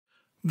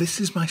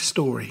This Is My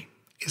Story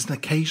is an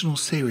occasional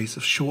series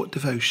of short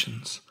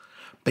devotions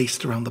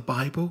based around the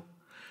Bible,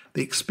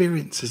 the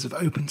experiences of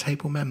Open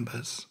Table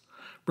members,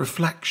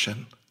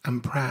 reflection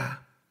and prayer.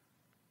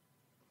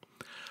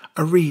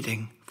 A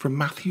reading from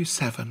Matthew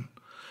 7,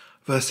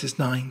 verses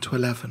 9 to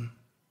 11.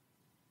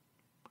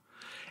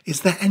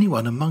 Is there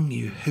anyone among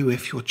you who,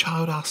 if your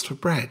child asks for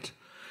bread,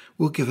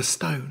 will give a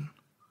stone?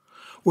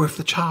 Or if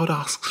the child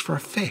asks for a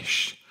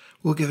fish,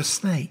 will give a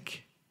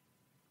snake?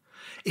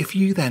 If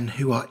you then,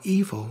 who are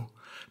evil,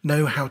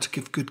 know how to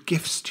give good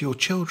gifts to your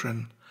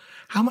children,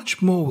 how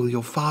much more will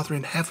your Father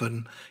in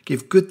heaven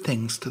give good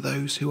things to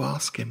those who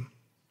ask him?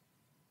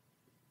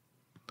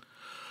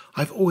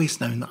 I've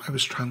always known that I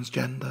was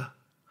transgender.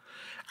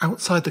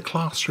 Outside the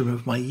classroom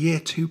of my Year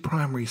 2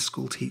 primary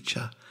school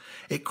teacher,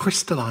 it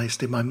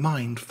crystallised in my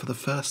mind for the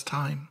first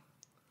time.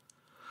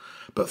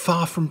 But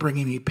far from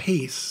bringing me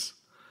peace,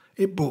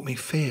 it brought me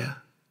fear.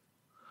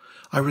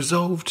 I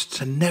resolved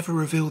to never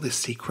reveal this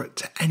secret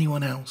to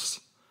anyone else.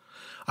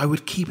 I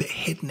would keep it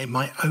hidden in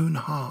my own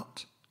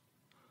heart.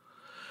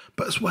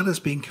 But as well as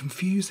being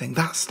confusing,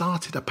 that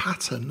started a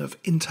pattern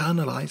of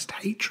internalised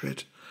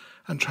hatred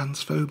and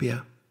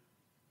transphobia.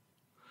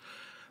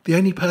 The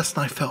only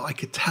person I felt I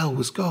could tell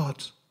was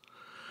God.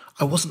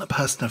 I wasn't a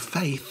person of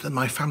faith and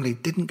my family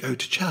didn't go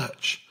to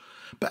church,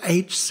 but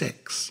aged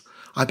 6,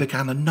 I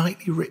began a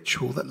nightly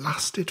ritual that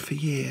lasted for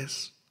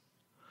years.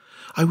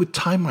 I would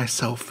time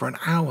myself for an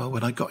hour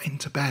when I got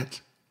into bed.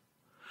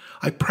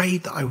 I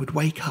prayed that I would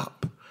wake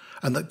up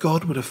and that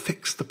God would have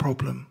fixed the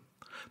problem,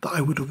 that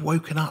I would have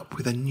woken up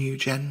with a new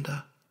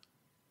gender.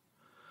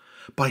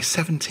 By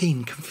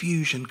 17,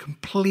 confusion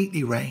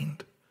completely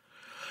reigned.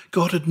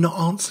 God had not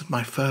answered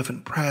my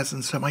fervent prayers,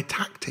 and so my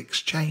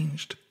tactics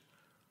changed.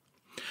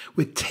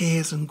 With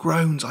tears and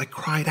groans, I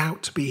cried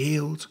out to be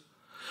healed.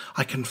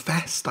 I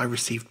confessed, I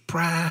received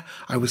prayer,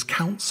 I was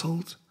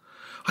counselled.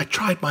 I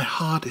tried my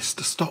hardest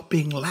to stop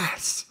being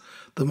less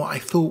than what I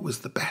thought was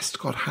the best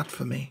God had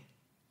for me.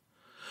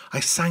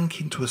 I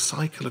sank into a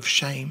cycle of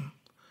shame,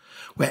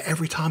 where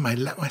every time I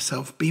let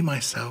myself be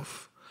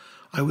myself,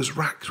 I was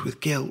racked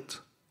with guilt.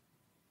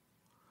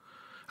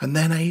 And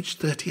then, aged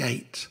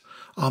 38,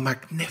 our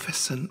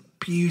magnificent,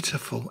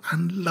 beautiful,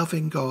 and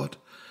loving God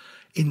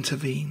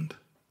intervened.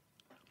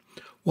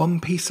 One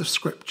piece of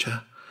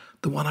scripture,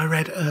 the one I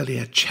read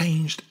earlier,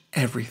 changed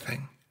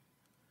everything.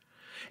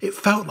 It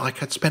felt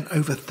like I'd spent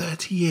over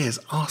 30 years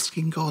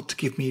asking God to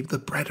give me the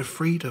bread of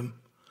freedom,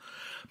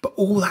 but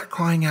all that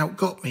crying out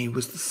got me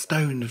was the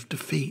stone of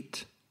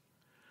defeat.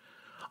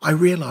 I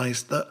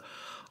realised that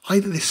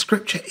either this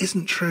scripture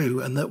isn't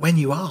true and that when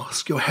you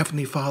ask, your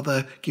Heavenly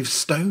Father gives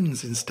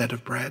stones instead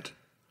of bread,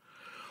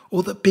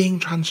 or that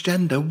being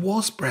transgender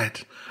was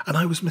bread and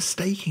I was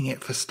mistaking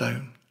it for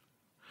stone.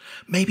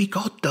 Maybe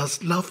God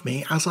does love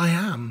me as I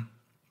am.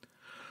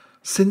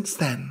 Since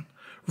then,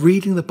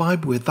 reading the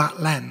Bible with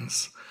that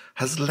lens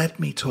has led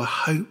me to a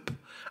hope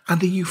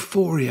and a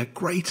euphoria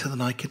greater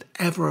than I could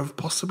ever have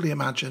possibly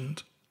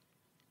imagined.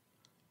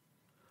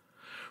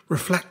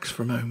 Reflect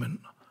for a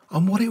moment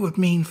on what it would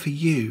mean for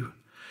you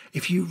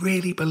if you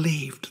really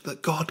believed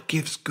that God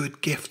gives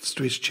good gifts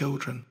to his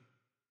children.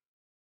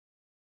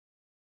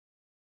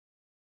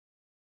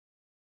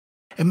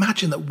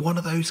 Imagine that one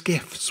of those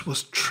gifts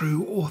was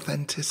true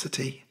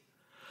authenticity.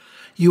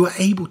 You are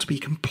able to be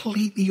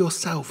completely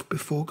yourself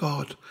before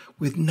God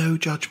with no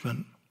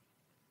judgment.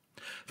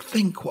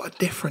 Think what a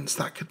difference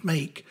that could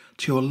make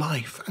to your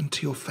life and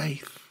to your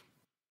faith.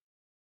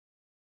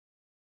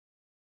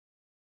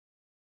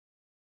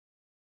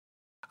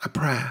 A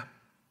prayer.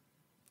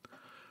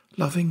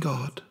 Loving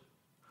God,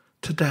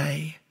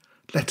 today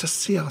let us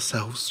see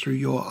ourselves through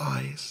your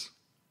eyes.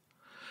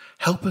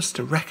 Help us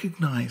to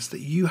recognise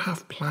that you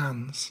have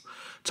plans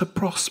to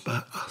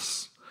prosper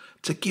us,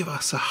 to give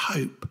us a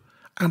hope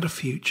and a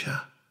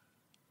future.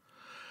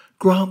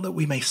 Grant that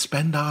we may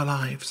spend our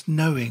lives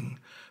knowing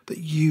that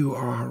you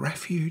are our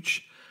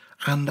refuge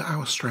and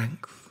our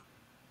strength.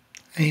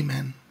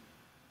 Amen.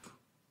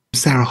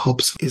 Sarah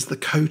Hobbs is the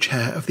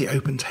co-chair of the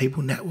Open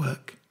Table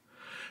Network.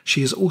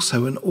 She is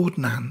also an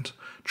ordinand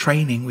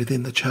training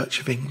within the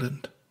Church of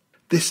England.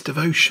 This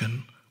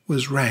devotion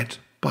was read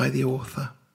by the author.